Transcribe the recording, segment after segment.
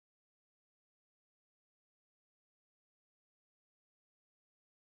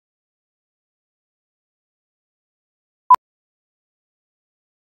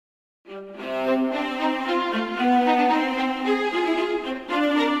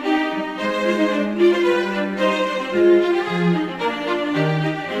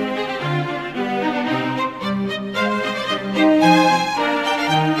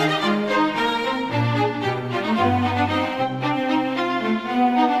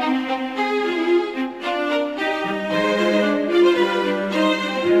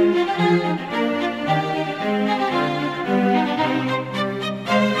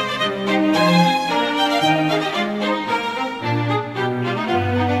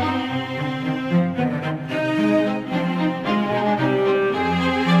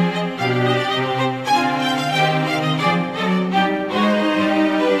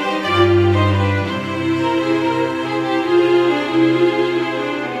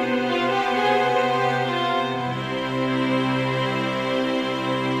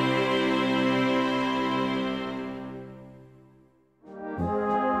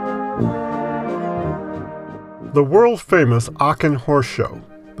The world-famous Aachen Horse Show,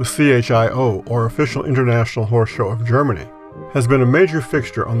 the CHIO, or Official International Horse Show of Germany, has been a major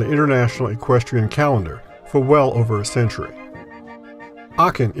fixture on the international equestrian calendar for well over a century.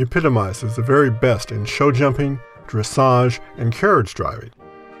 Aachen epitomizes the very best in show jumping, dressage, and carriage driving.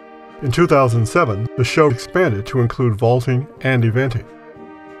 In 2007, the show expanded to include vaulting and eventing.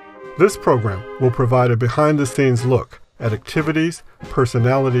 This program will provide a behind-the-scenes look at activities,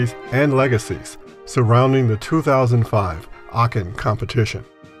 personalities, and legacies surrounding the 2005 Aachen competition.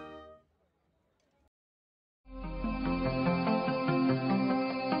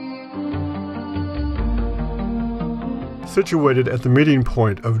 Situated at the meeting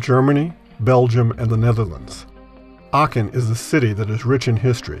point of Germany, Belgium, and the Netherlands, Aachen is a city that is rich in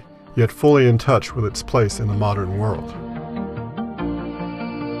history, yet fully in touch with its place in the modern world.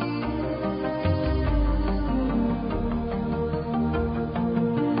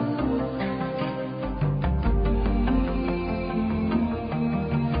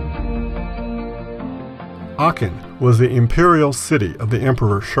 Aachen was the imperial city of the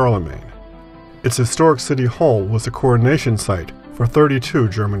Emperor Charlemagne. Its historic city hall was the coronation site for 32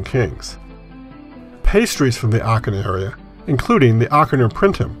 German kings. Pastries from the Aachen area, including the Aachener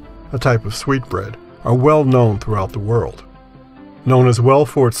Printem, a type of sweetbread, are well known throughout the world. Known as well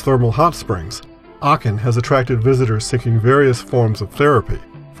for its thermal hot springs, Aachen has attracted visitors seeking various forms of therapy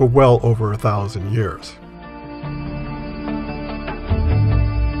for well over 1,000 years.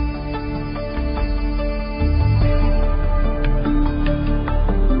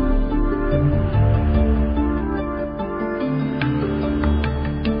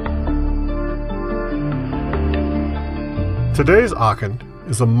 Today's Aachen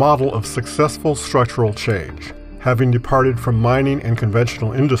is a model of successful structural change, having departed from mining and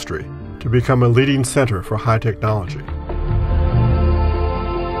conventional industry to become a leading center for high technology.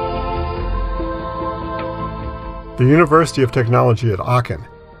 The University of Technology at Aachen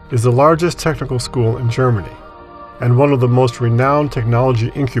is the largest technical school in Germany and one of the most renowned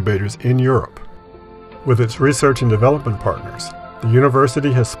technology incubators in Europe. With its research and development partners, the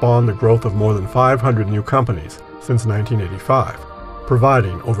university has spawned the growth of more than 500 new companies since 1985,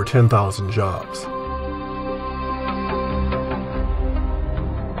 providing over 10,000 jobs.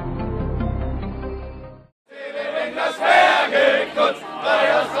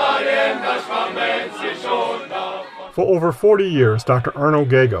 For over 40 years, Dr. Arno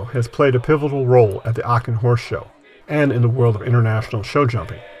Gago has played a pivotal role at the Aachen Horse Show and in the world of international show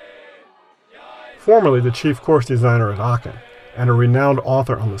jumping. Formerly the chief course designer at Aachen and a renowned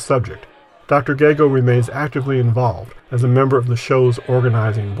author on the subject, Dr. Gago remains actively involved as a member of the show's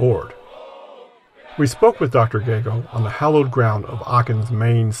organizing board. We spoke with Dr. Gago on the hallowed ground of Aachen's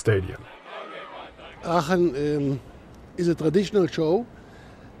main stadium. Aachen is a traditional show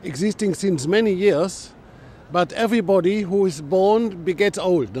existing since many years, but everybody who is born gets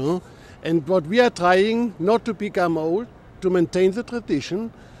old. No? And what we are trying, not to become old, to maintain the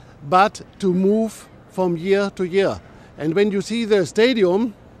tradition, but to move from year to year. And when you see the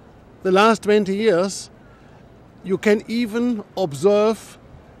stadium, the last 20 years, you can even observe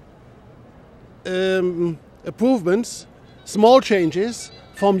improvements, small changes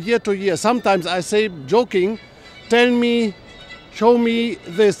from year to year. Sometimes I say, joking, show me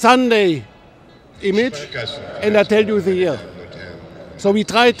the Sunday image, and I tell you the year. So we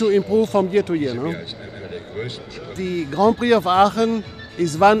try to improve from year to year. No? The Grand Prix of Aachen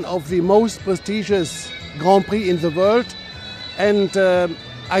is one of the most prestigious Grand Prix in the world, and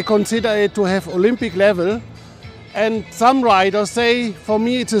I consider it to have Olympic level, and some riders say, for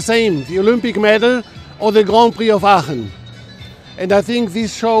me it's the same, the Olympic medal or the Grand Prix of Aachen. And I think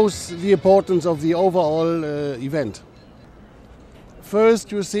this shows the importance of the overall event.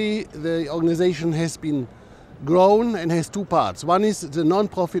 First, you see the organization has been grown and has two parts. One is the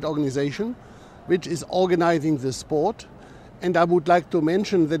non-profit organization, which is organizing the sport. And I would like to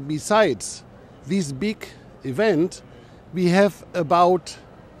mention that besides this big event, we have about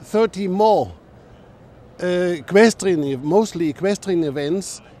 30 more mostly equestrian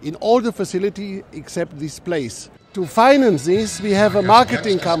events in all the facility except this place. To finance this, we have a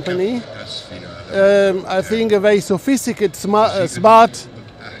marketing company, I think a very sophisticated, smart,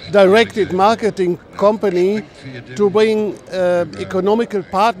 directed marketing company to bring economical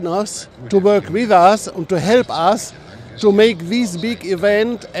partners to work with us and to help us to make this big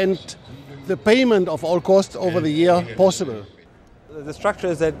event and the payment of all costs over the year possible. The structure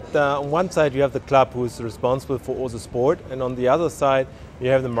is that on one side you have the club who is responsible for all the sport, and on the other side you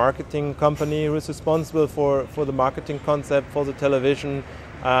have the marketing company who is responsible for the marketing concept, for the television,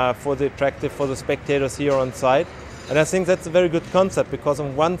 for the attractive, for the spectators here on site. And I think that's a very good concept, because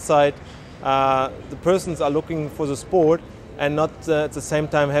on one side the persons are looking for the sport and not at the same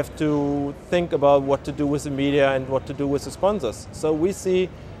time have to think about what to do with the media and what to do with the sponsors. So we see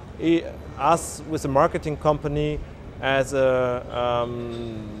us with the marketing company as a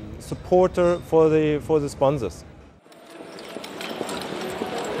supporter for the sponsors.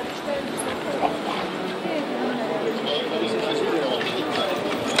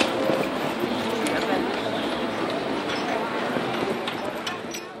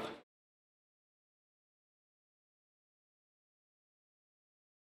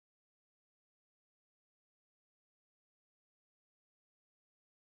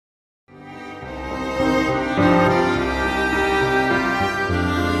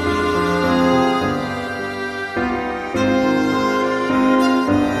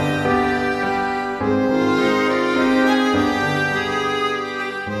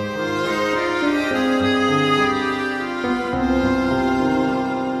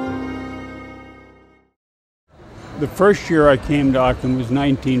 The first year I came to Aachen was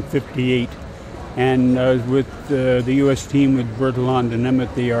 1958, and I was with the U.S. team with Bertalan and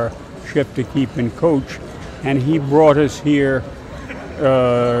Nemeth, our chef to keep and coach, and he brought us here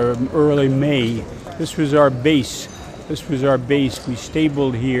early May. This was our base. We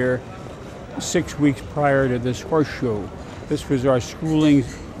stabled here 6 weeks prior to this horse show. This was our schooling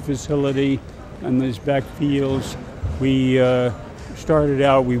facility on these back fields. We started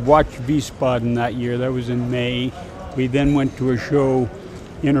out, we watched Wiesbaden that year, that was in May. We then went to a show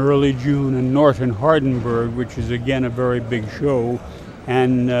in early June in Norton Hardenberg, which is again a very big show,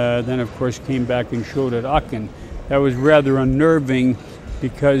 and then of course came back and showed at Aachen. That was rather unnerving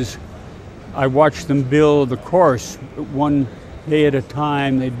because I watched them build the course. One day at a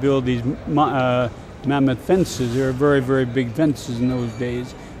time they'd build these mammoth fences. They were very, very big fences in those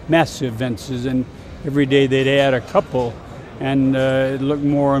days, massive fences, and every day they'd add a couple, and it looked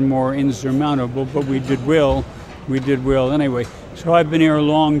more and more insurmountable, but we did well. We did well anyway. So I've been here a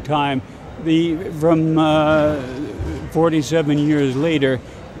long time. From 47 years later,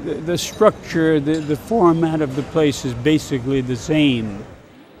 the structure, the format of the place is basically the same.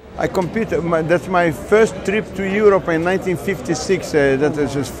 I competed, that's my first trip to Europe in 1956, that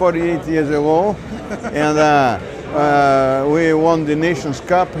was just 48 years ago. And we won the Nations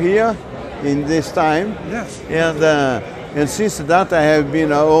Cup here in this time. Yes. And since that I have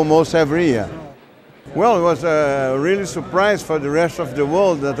been almost every year. Well, it was a really surprise for the rest of the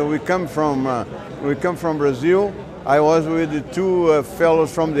world that we come from Brazil. I was with the two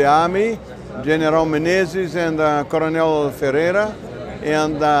fellows from the army, General Menezes and Coronel Ferreira,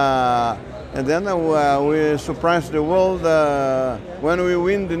 and then we surprised the world when we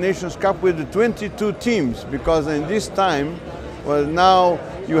win the Nations Cup with the 22 teams, because in this time, well, now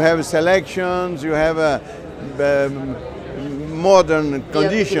you have selections, you have modern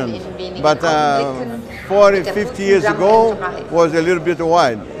conditions, but 40, 50 years ago was a little bit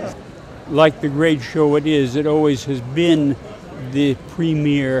wide. Like the great show it is, it always has been the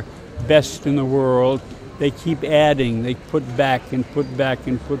premier best in the world. They keep adding, they put back and put back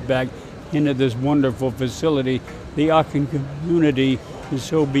and put back into this wonderful facility. The Aachen community is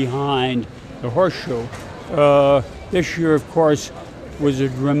so behind the horse show. This year, of course, was a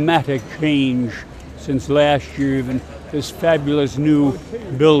dramatic change since last year even. This fabulous new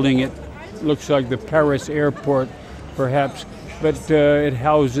building, it looks like the Paris airport perhaps, but it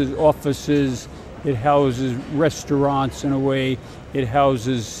houses offices, it houses restaurants in a way, it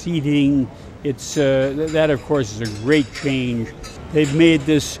houses seating. It's that of course is a great change. They've made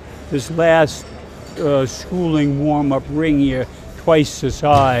this last schooling warm-up ring here twice the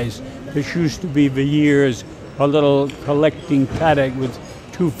size. This used to be for years a little collecting paddock with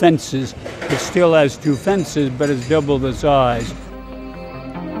two fences. It still has two fences, but it's double the size.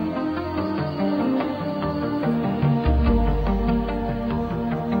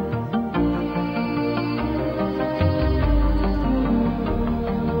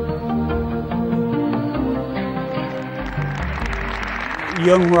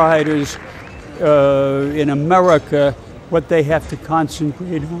 young riders in America, what they have to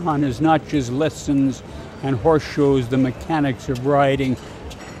concentrate on is not just lessons and horse shows, the mechanics of riding,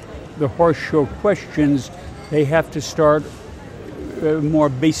 the horse show questions. They have to start more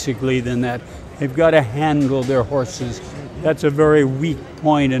basically than that. They've got to handle their horses. That's a very weak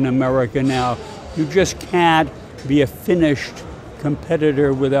point in America now. You just can't be a finished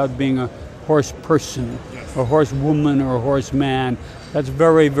competitor without being a horse person, a horse woman or a horse man. That's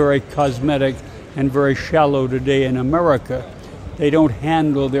very, very cosmetic and very shallow today in America. They don't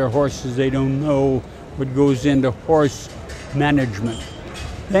handle their horses. They don't know what goes into horse management.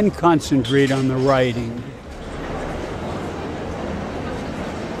 Then concentrate on the riding.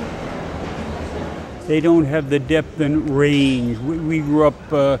 They don't have the depth and range. We grew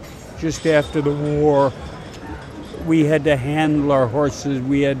up just after the war. We had to handle our horses.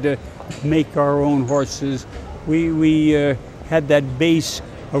 We had to make our own horses. We had that base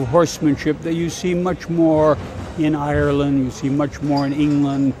of horsemanship that you see much more in Ireland, you see much more in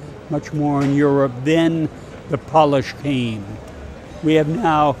England, much more in Europe. Then the polish came. We have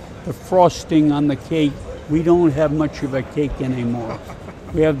now the frosting on the cake. We don't have much of a cake anymore.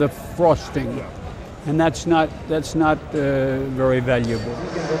 We have the frosting, and that's not very valuable.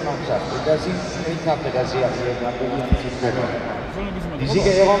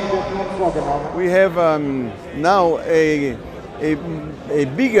 We have now a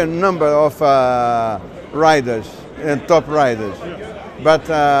bigger number of riders and top riders, but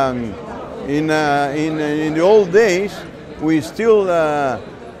in the old days, we still the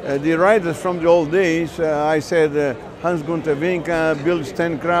riders from the old days. I said Hans Gunther Winka, Bill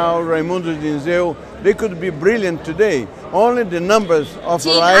Stenkrau, Raimundo Dinzeu. They could be brilliant today. Only the numbers of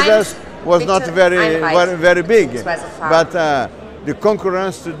riders was not very big, but the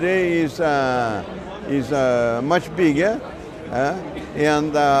concurrence today is much bigger.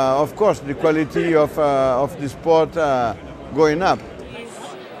 And of course, the quality of the sport going up.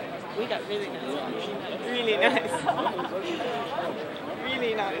 We got really nice. Really nice.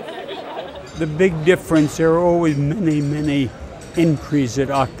 Really nice. The big difference, there are always many entries at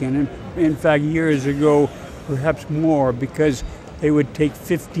Aachen. In fact, years ago, perhaps more, because they would take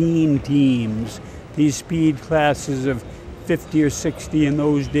 15 teams. These speed classes of 50 or 60 in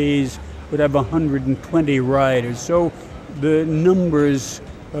those days would have 120 riders. So the numbers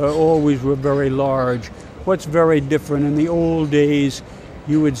always were very large. What's very different, in the old days,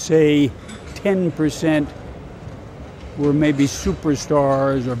 you would say 10% were maybe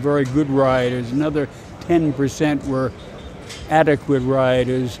superstars or very good riders. Another 10% were adequate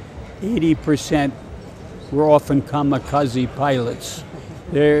riders. 80% were often kamikaze pilots.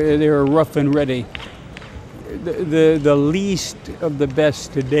 They were rough and ready. The least of the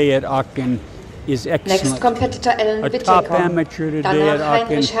best today at Aachen is excellent. Next competitor Ellen A top amateur today at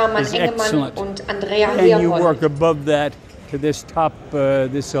Aachen is excellent. And you work above that to this top,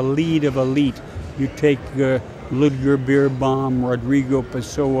 this elite of elite. You take Ludger Beerbaum, Rodrigo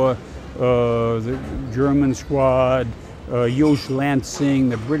Pessoa, the German squad, Josh Lansing,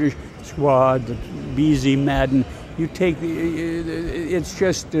 the British squad, the BZ Madden. You take, it's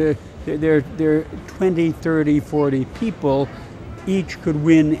just, there are 20, 30, 40 people. Each could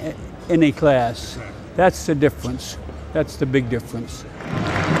win any class. That's the difference. That's the big difference.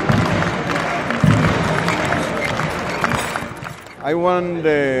 I won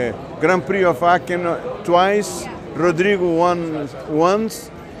the Grand Prix of Aachen twice. Rodrigo won once.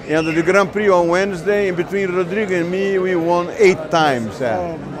 And the Grand Prix on Wednesday, in between Rodrigo and me, we won 8 times.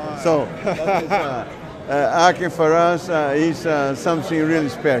 So Aachen for us is something really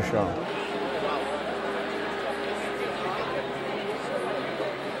special.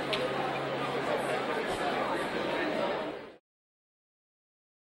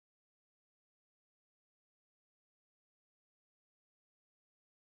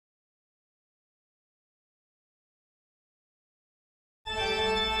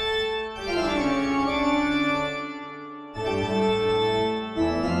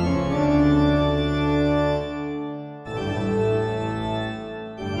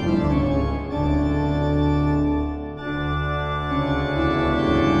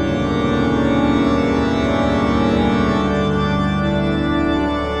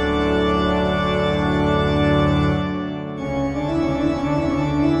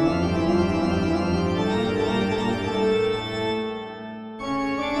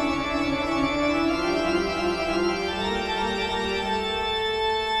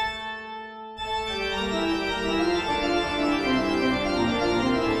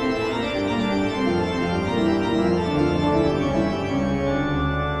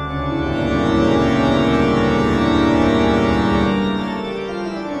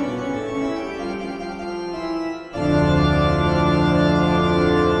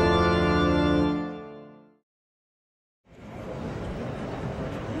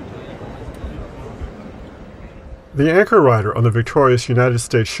 The anchor rider on the victorious United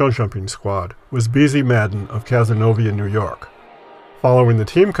States show jumping squad was Beezy Madden of Cazenovia, New York. Following the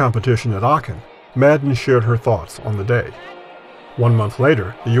team competition at Aachen, Madden shared her thoughts on the day. 1 month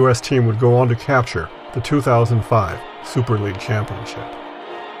later, the U.S. team would go on to capture the 2005 Super League Championship.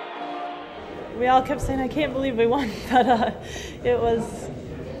 We all kept saying, I can't believe we won, but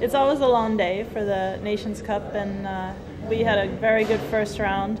it's always a long day for the Nations Cup, and we had a very good first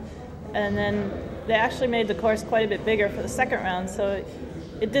round, and then they actually made the course quite a bit bigger for the second round, so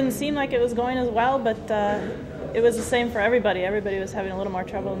it didn't seem like it was going as well, but it was the same for everybody. Everybody was having a little more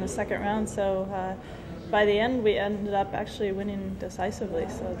trouble in the second round, so by the end we ended up actually winning decisively,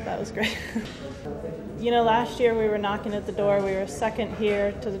 so that was great. You know, last year we were knocking at the door. We were second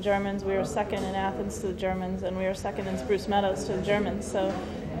here to the Germans, we were second in Athens to the Germans, and we were second in Spruce Meadows to the Germans. So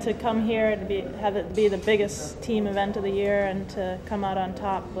to come here to have it be the biggest team event of the year and to come out on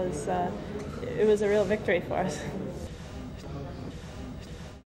top was it was a real victory for us.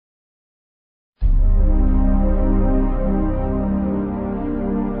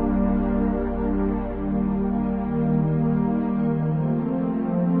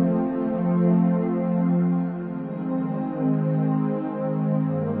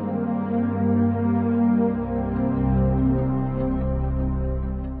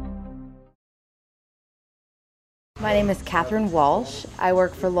 My name is Catherine Walsh. I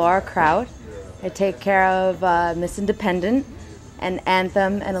work for Laura Kraut. I take care of Miss Independent and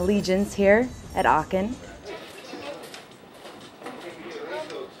Anthem and Allegiance here at Aachen.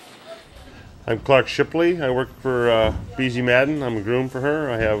 I'm Clark Shipley. I work for Beezy Madden. I'm a groom for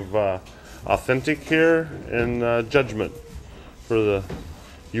her. I have Authentic here and Judgment for the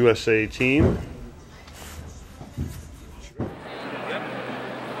USA team.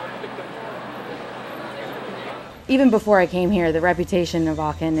 Even before I came here, the reputation of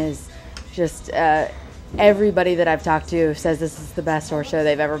Aachen is just everybody that I've talked to says this is the best horse show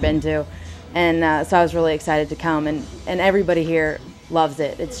they've ever been to. And so I was really excited to come, and everybody here loves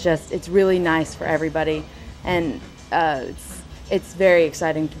it. It's really nice for everybody, and it's very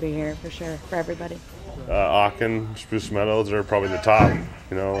exciting to be here for sure, for everybody. Aachen, Spruce Meadows are probably the top,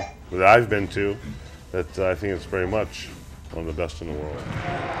 you know, that I've been to. That I think it's very much one of the best in the world.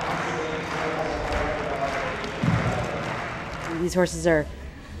 These horses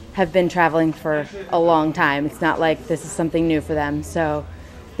have been traveling for a long time. It's not like this is something new for them. So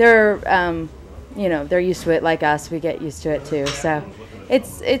they're, you know, they're used to it like us. We get used to it too. So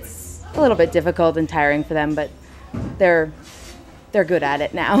it's a little bit difficult and tiring for them, but they're good at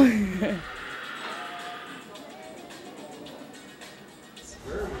it now.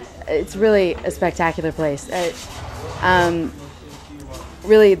 It's really a spectacular place.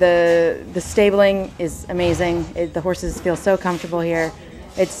 Really, the stabling is amazing. The horses feel so comfortable here.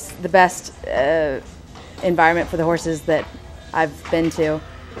 It's the best environment for the horses that I've been to.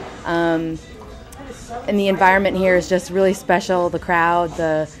 And the environment here is just really special. The crowd,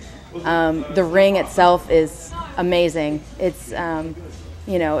 the ring itself is amazing. It's,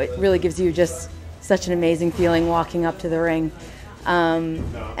 you know, it really gives you just such an amazing feeling walking up to the ring.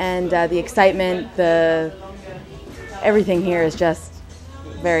 And the excitement, everything here is just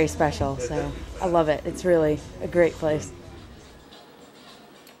very special, so I love it. It's really a great place.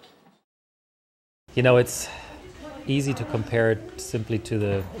 You know, it's easy to compare it simply to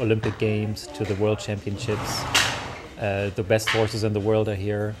the Olympic Games, to the World Championships. The best horses in the world are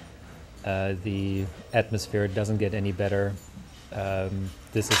here. The atmosphere doesn't get any better.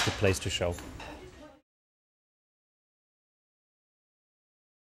 This is the place to show.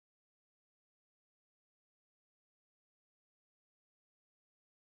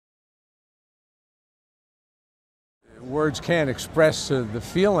 Words can't express the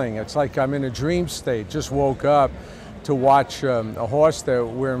feeling. It's like I'm in a dream state. Just woke up to watch a horse that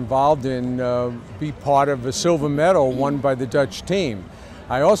we're involved in be part of a silver medal won by the Dutch team.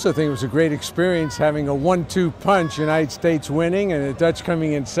 I also think it was a great experience having a 1-2 punch, United States winning and the Dutch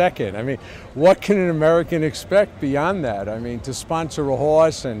coming in second. I mean, what can an American expect beyond that? I mean, to sponsor a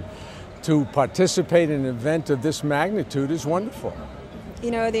horse and to participate in an event of this magnitude is wonderful. You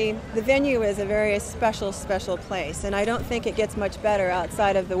know, the venue is a very special place, and I don't think it gets much better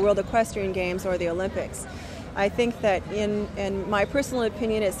outside of the World Equestrian Games or the Olympics. I think that, in my personal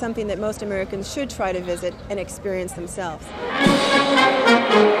opinion, it's something that most Americans should try to visit and experience themselves.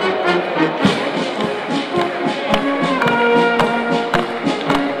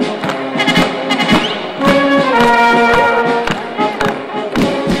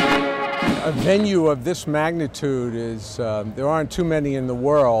 A venue of this magnitude is, there aren't too many in the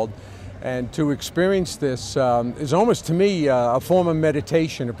world, and to experience this is almost, to me, a form of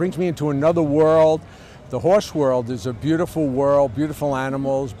meditation. It brings me into another world The horse world is a beautiful world, beautiful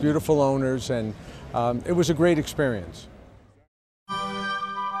animals, beautiful owners, and it was a great experience.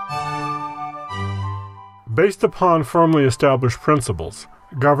 Based upon firmly established principles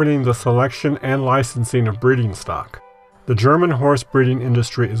governing the selection and licensing of breeding stock, the German horse breeding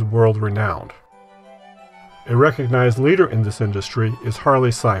industry is world-renowned. A recognized leader in this industry is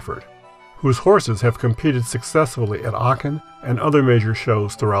Harley Seifert, whose horses have competed successfully at Aachen and other major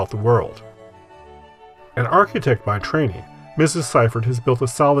shows throughout the world. An architect by training, Mrs. Seifert has built a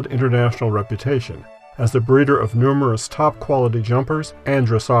solid international reputation as the breeder of numerous top-quality jumpers and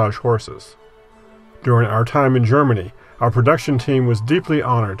dressage horses. During our time in Germany, our production team was deeply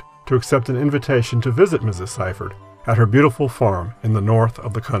honored to accept an invitation to visit Mrs. Seifert at her beautiful farm in the north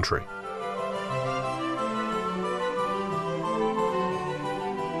of the country.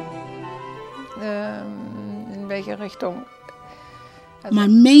 In welche Richtung? My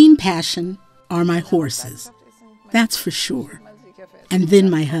main passion are my horses, that's for sure, and then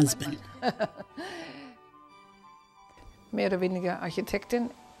my husband. Mehr oder weniger Architektin.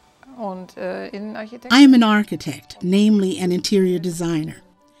 I am an architect, namely an interior designer,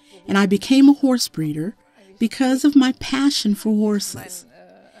 and I became a horse breeder because of my passion for horses.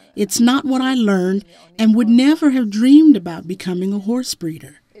 It's not what I learned and would never have dreamed about becoming a horse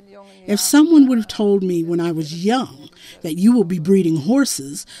breeder. If someone would have told me when I was young that you will be breeding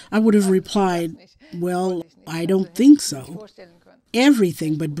horses, I would have replied, well, I don't think so.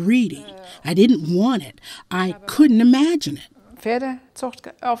 Everything but breeding. I didn't want it. I couldn't imagine it.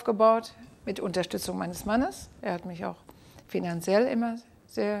 Pferdezucht aufgebaut mit Unterstützung meines Mannes. Hat mich auch finanziell immer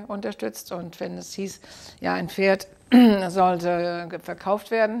sehr unterstützt. Und wenn es hieß, ja, ein Pferd sollte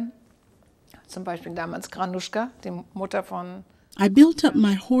verkauft werden, zum Beispiel damals Granuschka, die Mutter von... I built up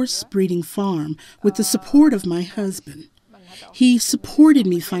my horse breeding farm with the support of my husband. He supported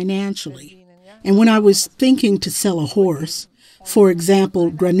me financially. And when I was thinking to sell a horse, for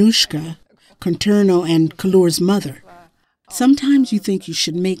example, Granuschka, Conterno, and Kalur's mother, sometimes you think you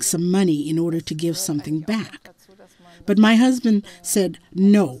should make some money in order to give something back. But my husband said,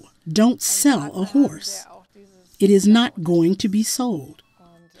 no, don't sell a horse. It is not going to be sold.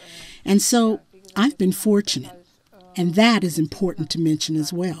 And so I've been fortunate, and that is important to mention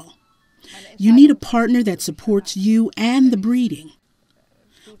as well. You need a partner that supports you and the breeding.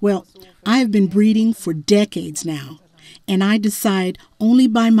 Well, I have been breeding for decades now, and I decide only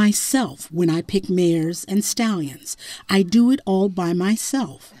by myself when I pick mares and stallions. I do it all by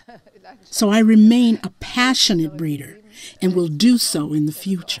myself. So I remain a passionate breeder and will do so in the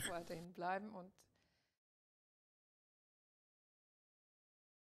future.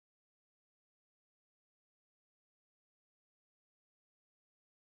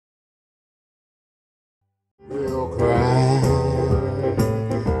 We'll cry.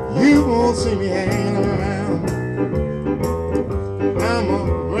 You won't see me hanging around. I'm a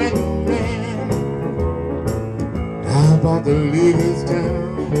brand new man. I'm about to leave this town.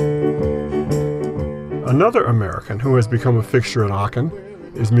 Another American who has become a fixture at Aachen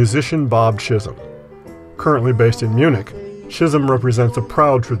is musician Bob Chisholm. Currently based in Munich, Chisholm represents a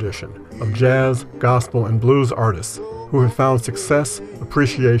proud tradition of jazz, gospel, and blues artists who have found success,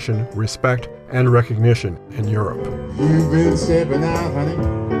 appreciation, respect, and recognition in Europe. You've been stepping out, honey.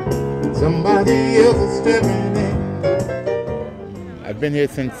 Somebody else is stepping in. I've been here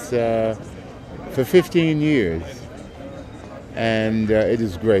since for 15 years, and it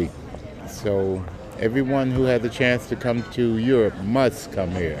is great. So everyone who has a chance to come to Europe must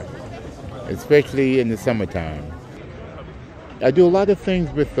come here, especially in the summertime. I do a lot of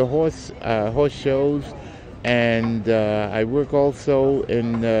things with the horse shows, and I work also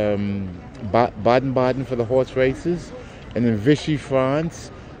in Baden-Baden for the horse races, and in Vichy,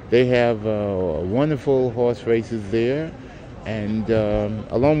 France. They have wonderful horse races there, and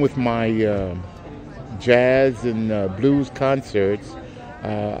along with my jazz and blues concerts,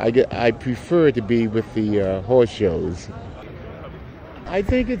 I prefer to be with the horse shows. I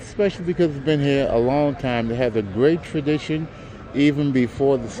think it's special because it's been here a long time. It has a great tradition. Even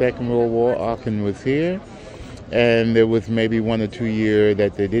before the Second World War, Aachen was here, and there was maybe 1 or 2 years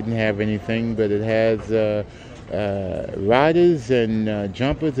that they didn't have anything, but it has riders and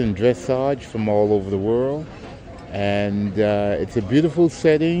jumpers and dressage from all over the world, and it's a beautiful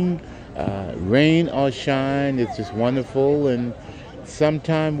setting. Rain or shine, it's just wonderful, and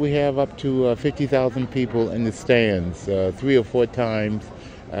sometimes we have up to 50,000 people in the stands 3 or 4 times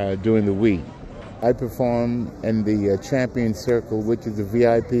during the week. I perform in the Champion Circle, which is a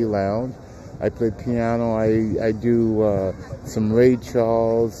VIP lounge. I play piano. I do some Ray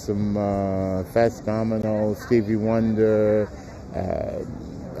Charles, some Fats Domino, Stevie Wonder,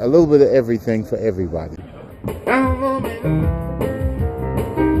 a little bit of everything for everybody.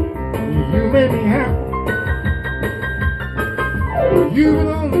 You made me happy. You will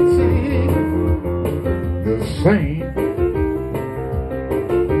only say the same.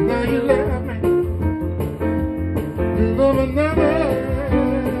 Now you left me to love another.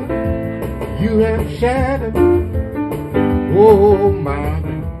 You have shattered, oh my.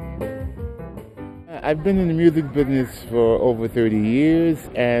 I've been in the music business for over 30 years,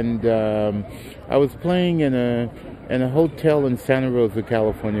 and I was playing in a hotel in Santa Rosa,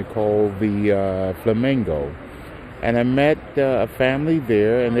 California called the Flamingo. And I met a family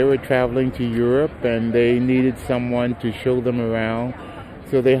there, and they were traveling to Europe, and they needed someone to show them around.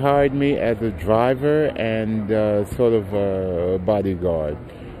 So they hired me as a driver and sort of a bodyguard.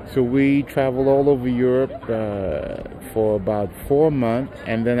 So we traveled all over Europe for about 4 months,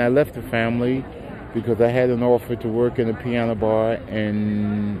 and then I left the family because I had an offer to work in a piano bar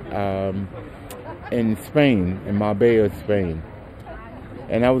in Spain, in Marbella, Spain.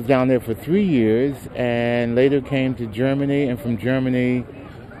 And I was down there for 3 years, and later came to Germany, and from Germany,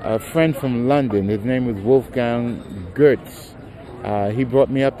 a friend from London, his name was Wolfgang Goetz. He brought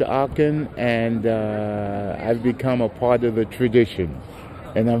me up to Aachen, and I've become a part of the tradition.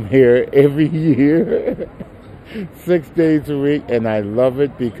 And I'm here every year, 6 days a week, and I love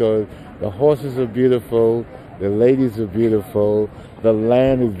it because the horses are beautiful, the ladies are beautiful, the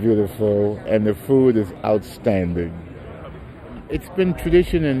land is beautiful, and the food is outstanding. It's been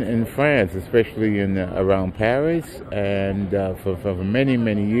tradition in France, especially around Paris, and for many,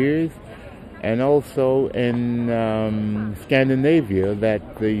 many years, and also in Scandinavia,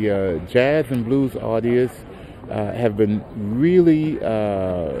 that the jazz and blues audience have been really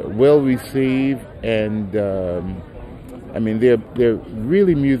well received, and I mean they're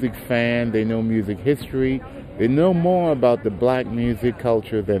really music fans. They know music history. They know more about the black music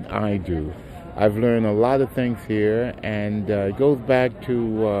culture than I do. I've learned a lot of things here, and it goes back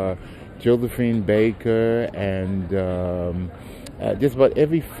to Josephine Baker, and just about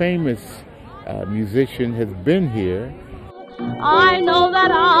every famous musician has been here. I know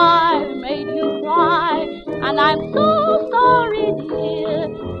that I made you cry, and I'm so sorry, dear.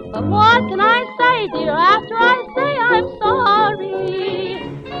 But what can I say, dear, after I say I'm sorry?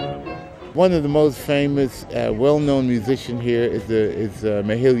 One of the most famous, well-known musicians here is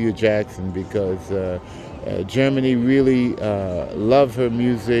Mahalia Jackson, because Germany really love her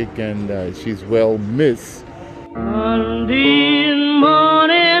music, and she's well missed. Monday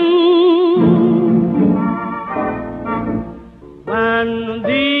morning,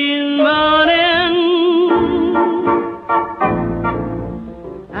 Monday morning,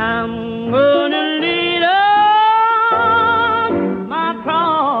 I'm gonna lead up my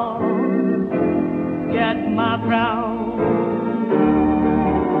cross, get my crown.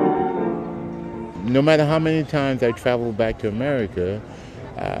 No matter how many times I travel back to America,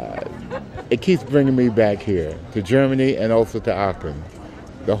 it keeps bringing me back here, to Germany and also to Aachen,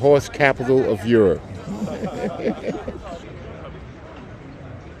 the horse capital of Europe.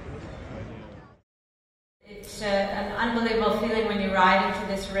 It's an unbelievable feeling when you ride into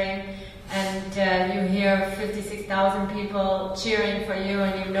this ring and you hear 56,000 people cheering for you,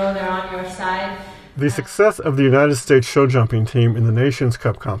 and you know they're on your side. The success of the United States show jumping team in the Nations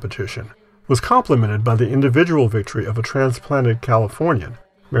Cup competition was complemented by the individual victory of a transplanted Californian,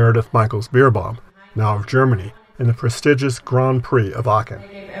 Meredith Michaels-Bierbaum, now of Germany, in the prestigious Grand Prix of Aachen. They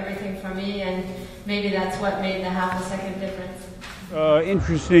gave everything for me, and maybe that's what made the half a second difference.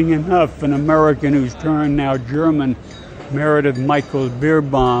 Interesting enough, an American who's turned now German, Meredith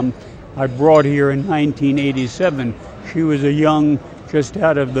Michaels-Bierbaum, I brought here in 1987. She was a young, just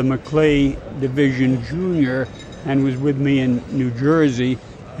out of the Maclay Division Junior, and was with me in New Jersey,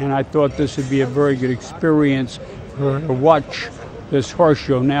 and I thought this would be a very good experience for her to watch this horse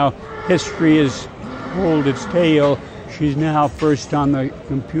show. Now, history has told its tale. She's now first on the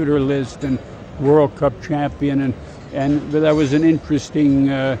computer list and World Cup champion, and that was an interesting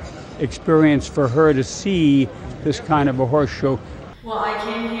experience for her to see this kind of a horse show. Well, I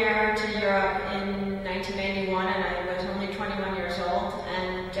came here to Europe in 1991, and I was only 21 years old,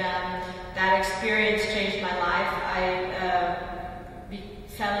 and that experience changed my life. I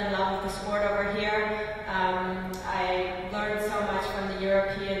fell in love with the sport over here. I learned so much from the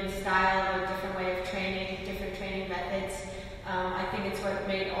European style, a different way of training, different training methods. I think it's what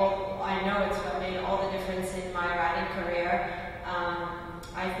made I know it's what made all the difference in my riding career.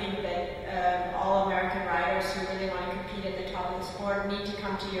 I think that all American riders who really want to compete at the top of the sport need to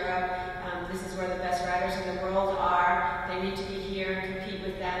come to Europe. This is where the best riders in the world are. They need to be here and compete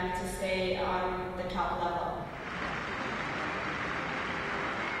with them to stay on the top level.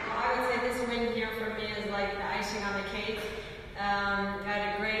 win here for me is like the icing on the cake. I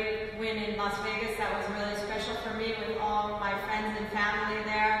had a great win in Las Vegas. That was really special for me with all my friends and family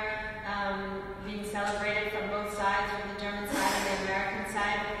there, being celebrated from both sides, from the German side and the American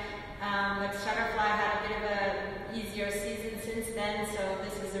side. But Shutterfly had a bit of an easier season since then, so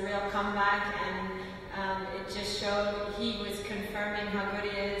this is a real comeback, and it just showed he was confirming how good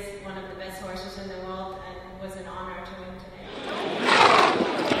he is, one of the best horses in the world, and it was an honor to win today.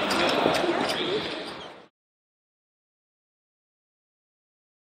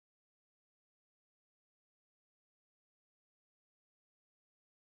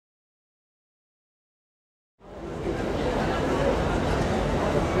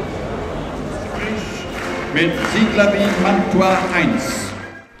 Mit Sieglerby Mantua 1.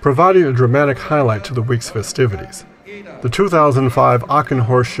 Providing a dramatic highlight to the week's festivities, the 2005 Aachen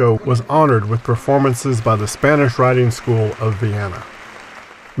Horse Show was honored with performances by the Spanish Riding School of Vienna.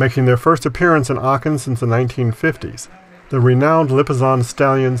 Making their first appearance in Aachen since the 1950s, the renowned Lipizzan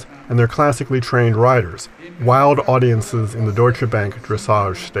stallions and their classically trained riders wowed audiences in the Deutsche Bank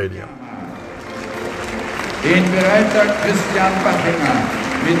Dressage Stadium. Den Bereiter Christian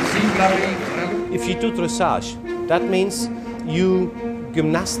Bachinger mit Sieglerby. If you do dressage, that means you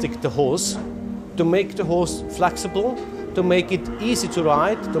gymnastic the horse to make the horse flexible, to make it easy to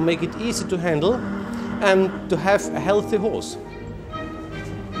ride, to make it easy to handle, and to have a healthy horse.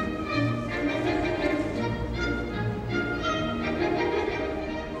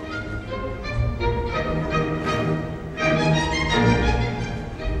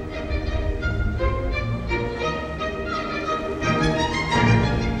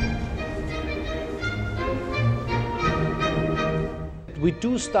 We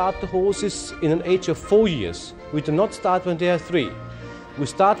do start the horses in an age of 4 years. We do not start when they are 3. We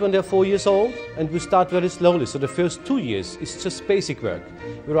start when they're 4 years old, and we start very slowly. So the first 2 years is just basic work.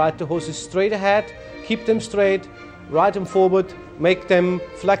 We ride the horses straight ahead, keep them straight, ride them forward, make them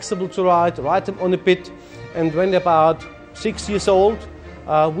flexible to ride them on a bit. And when they're about 6 years old,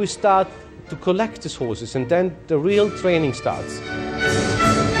 we start to collect these horses, and then the real training starts.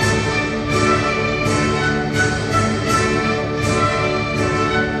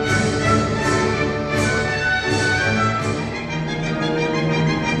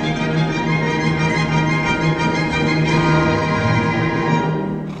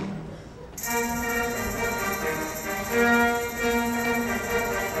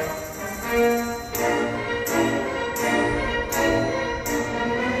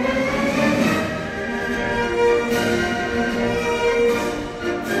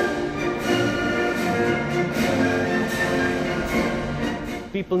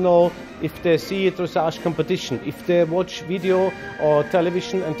 People know if they see a dressage competition, if they watch video or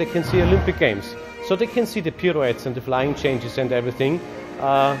television and they can see Olympic Games. So they can see the pirouettes and the flying changes and everything.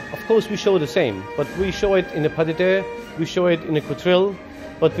 Of course we show the same, but we show it in a pas de deux, we show it in a quadrille,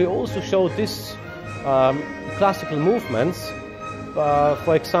 but we also show these classical movements,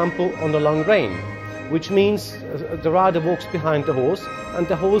 for example, on the long rein, which means the rider walks behind the horse and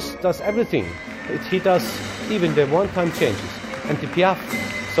the horse does everything. He does even the one-time changes and the piaffe.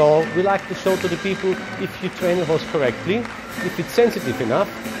 So we like to show to the people, if you train a horse correctly, if it's sensitive enough,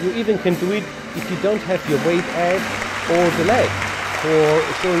 you even can do it if you don't have your weight edge or the leg for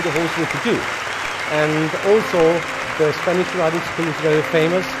showing the horse what to do. And also the Spanish riding school is very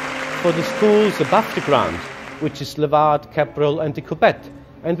famous for the schools above the ground, which is Levade, Cabrel and the Coupette.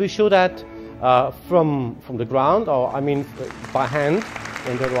 And we show that from the ground, or I mean by hand,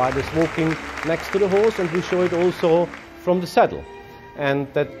 when the rider is walking next to the horse, and we show it also from the saddle. And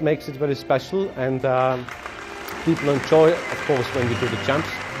that makes it very special, and people enjoy, of course, when we do the jumps,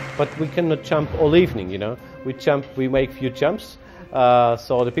 but we cannot jump all evening, you know. We make few jumps,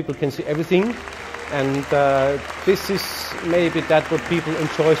 so the people can see everything, and this is maybe that what people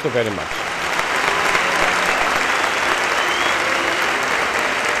enjoy so very much.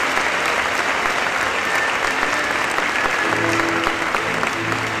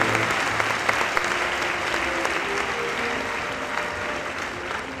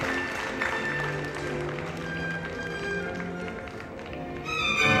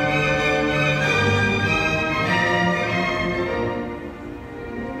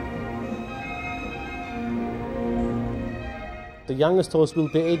 The youngest horse will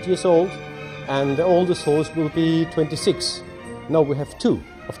be 8 years old, and the oldest horse will be 26. No, we have 2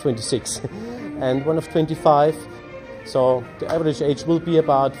 of 26 and 1 of 25. So the average age will be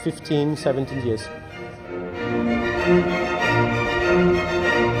about 15, 17 years.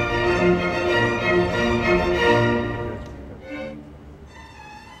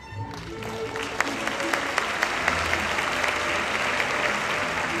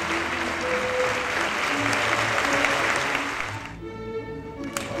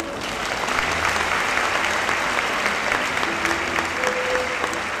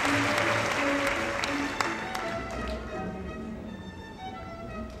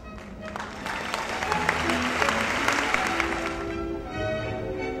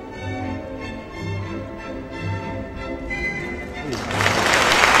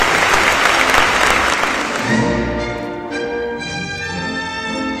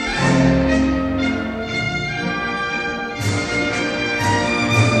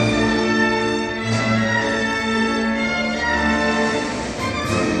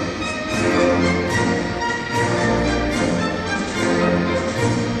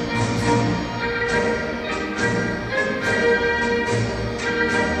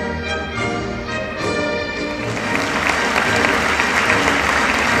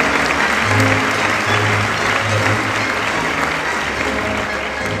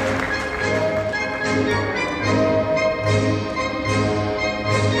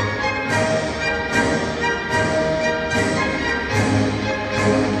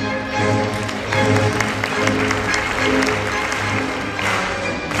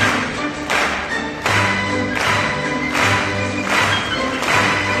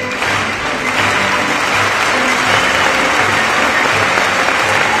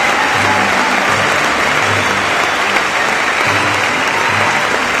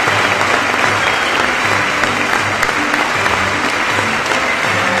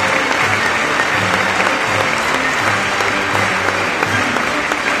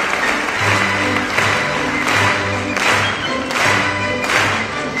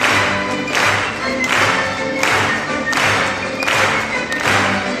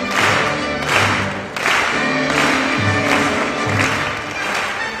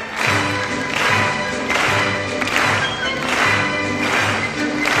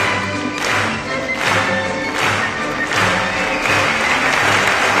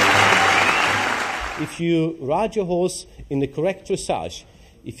 you ride your horse in the correct dressage,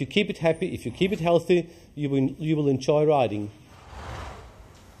 if you keep it happy, if you keep it healthy, you will enjoy riding.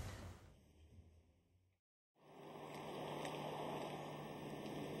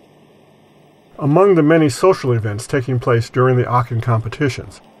 Among the many social events taking place during the Aachen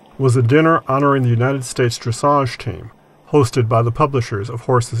competitions was a dinner honoring the United States dressage team, hosted by the publishers of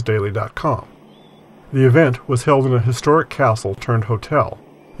HorsesDaily.com. The event was held in a historic castle turned hotel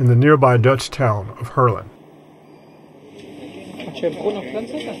in the nearby Dutch town of Herlen.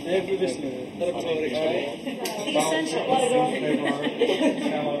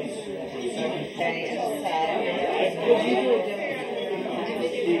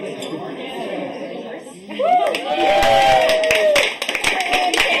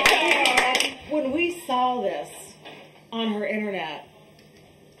 When we saw this on her internet,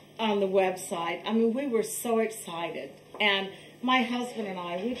 on the website, I mean, we were so excited. And my husband and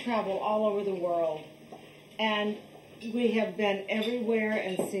I, we travel all over the world. And we have been everywhere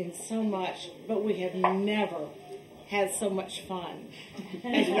and seen so much, but we have never had so much fun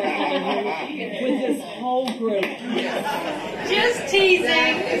as we're having here with this whole group. Just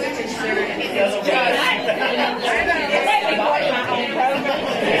teasing.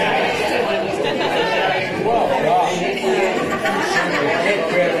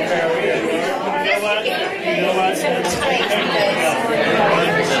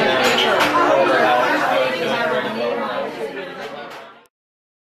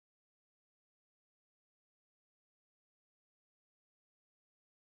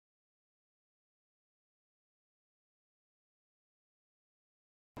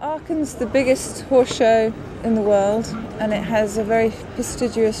 Aachen's the biggest horse show in the world, and it has a very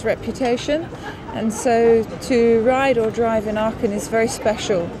prestigious reputation, and so to ride or drive in Aachen is very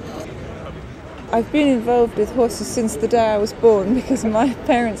special. I've been involved with horses since the day I was born because my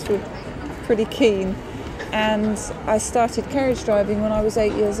parents were pretty keen, and I started carriage driving when I was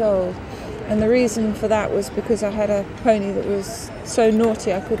 8 years old, and the reason for that was because I had a pony that was so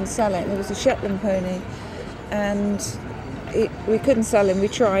naughty I couldn't sell it, and it was a Shetland pony, and we couldn't sell him. We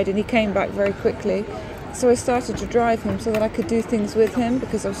tried and he came back very quickly, so I started to drive him so that I could do things with him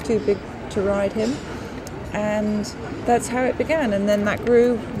because I was too big to ride him, and that's how it began. And then that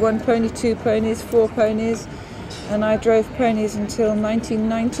grew, 1 pony, 2 ponies, 4 ponies, and I drove ponies until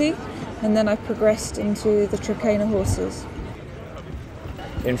 1990, and then I progressed into the Trakehner horses.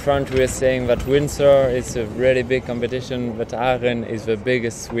 In front we are saying that Windsor is a really big competition, but Aachen is the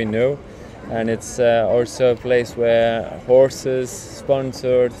biggest we know. And it's also a place where horses,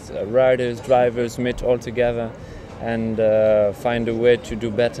 sponsors, riders, drivers meet all together and find a way to do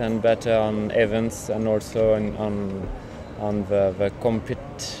better and better on events and also on the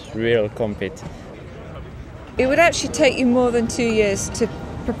real compete. It would actually take you more than 2 years to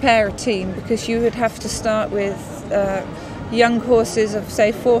prepare a team because you would have to start with young horses of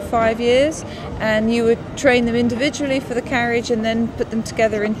say 4 or 5 years, and you would train them individually for the carriage and then put them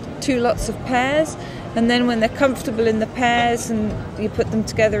together in 2 lots of pairs, and then when they're comfortable in the pairs and you put them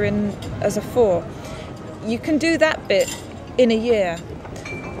together in as a 4. You can do that bit in a year,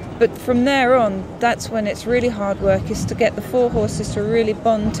 but from there on that's when it's really hard work, is to get the 4 horses to really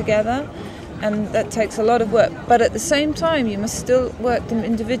bond together, and that takes a lot of work, but at the same time you must still work them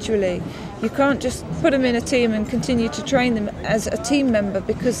individually. You can't just put them in a team and continue to train them as a team member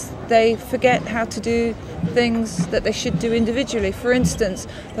because they forget how to do things that they should do individually. For instance,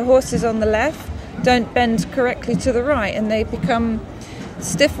 the horses on the left don't bend correctly to the right and they become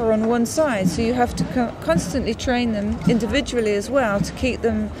stiffer on one side, so you have to constantly train them individually as well to keep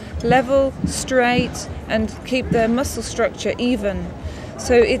them level, straight, and keep their muscle structure even.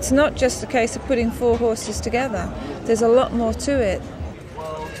 So it's not just a case of putting 4 horses together, there's a lot more to it.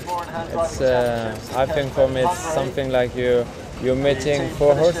 It's, I think for me it's something like you're meeting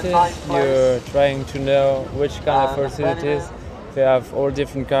 4 horses, you're trying to know which kind of horse it is. They have all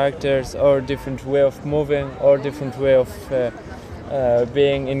different characters, all different way of moving, all different way of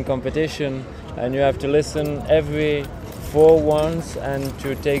being in competition, and you have to listen every 4 once and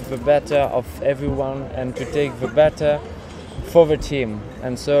to take the better of everyone and to take the better for the team.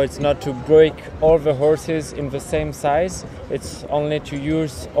 And so it's not to break all the horses in the same size, it's only to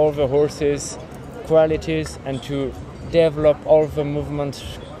use all the horses' qualities and to develop all the movements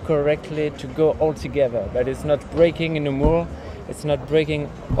correctly to go all together. But it's not breaking in a moor, it's not breaking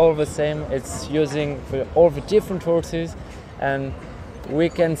all the same, it's using all the different horses, and we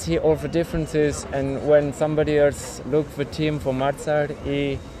can see all the differences. And when somebody else looks the team from outside,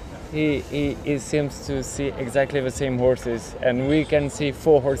 he seems to see exactly the same horses, and we can see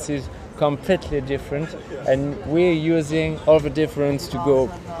 4 horses completely different, and we're using all the difference to go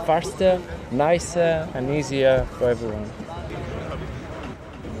faster, nicer and easier for everyone.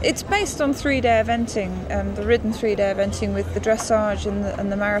 It's based on 3-day eventing, the ridden 3-day eventing with the dressage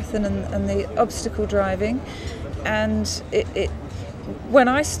and the marathon and the obstacle driving. And when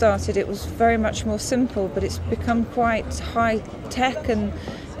I started, it was very much more simple, but it's become quite high tech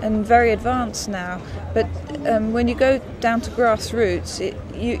and very advanced now. But when you go down to grassroots,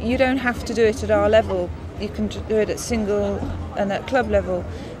 you don't have to do it at our level. You can do it at single and at club level.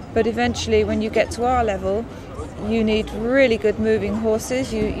 But eventually, when you get to our level, you need really good moving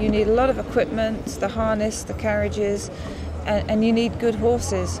horses, you need a lot of equipment, the harness, the carriages, and you need good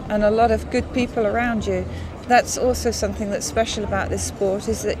horses and a lot of good people around you. That's also something that's special about this sport,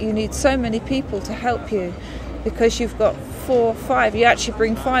 is that you need so many people to help you, because you've got 4, 5, you actually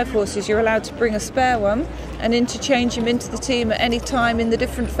bring 5 horses, you're allowed to bring a spare one and interchange them into the team at any time in the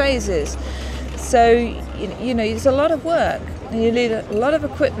different phases. So, you know, it's a lot of work and you need a lot of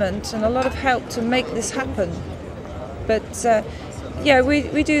equipment and a lot of help to make this happen. But yeah,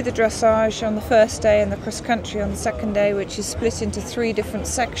 we do the dressage on the first day and the cross country on the second day, which is split into 3 different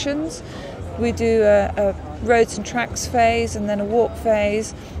sections. We do a roads and tracks phase and then a walk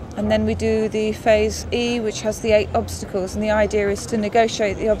phase, and then we do the phase E, which has the 8 obstacles, and the idea is to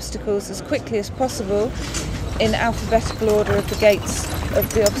negotiate the obstacles as quickly as possible in alphabetical order of the gates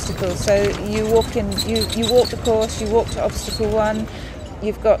of the obstacles. So you walk in, you walk the course, you walk to obstacle 1,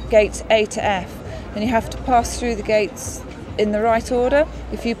 you've got gates A to F, and you have to pass through the gates in the right order.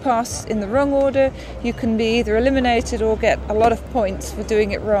 If you pass in the wrong order, you can be either eliminated or get a lot of points for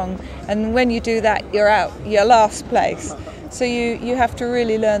doing it wrong. And when you do that, you're out, you're last place. So you have to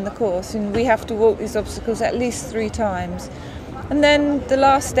really learn the course, and we have to walk these obstacles at least 3 times. And then the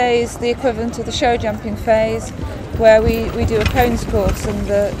last day is the equivalent of the show jumping phase, where we do a cones course, and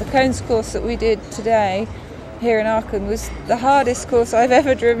the cones course that we did today here in Aachen was the hardest course I've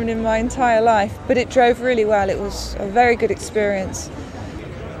ever driven in my entire life, but it drove really well. It was a very good experience.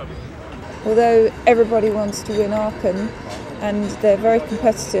 Although everybody wants to win Aachen and they're very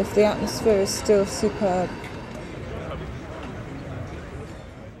competitive, the atmosphere is still superb.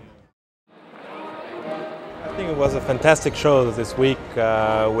 I think it was a fantastic show this week.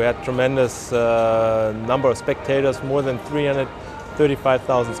 We had tremendous number of spectators, more than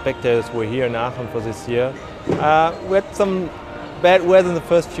 335,000 spectators were here in Aachen for this year. We had some bad weather in the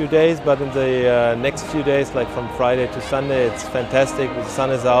first few days, but in the next few days, like from Friday to Sunday, it's fantastic. The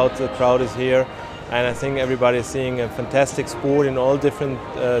sun is out, the crowd is here, and I think everybody is seeing a fantastic sport in all different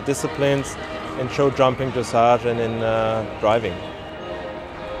disciplines, in show jumping, dressage, and in driving.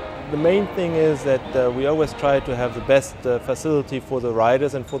 The main thing is that we always try to have the best facility for the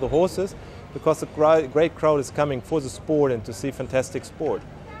riders and for the horses, because a great crowd is coming for the sport and to see fantastic sport.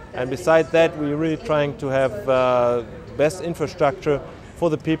 And besides that, we're really trying to have best infrastructure for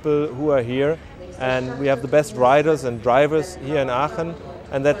the people who are here, and we have the best riders and drivers here in Aachen,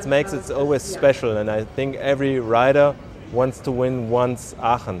 and that makes it always special. And I think every rider wants to win once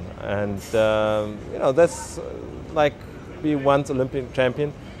Aachen, and you know, that's like be once Olympic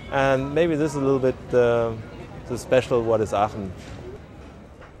champion, and maybe this is a little bit the special what is Aachen.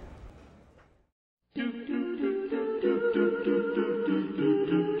 Do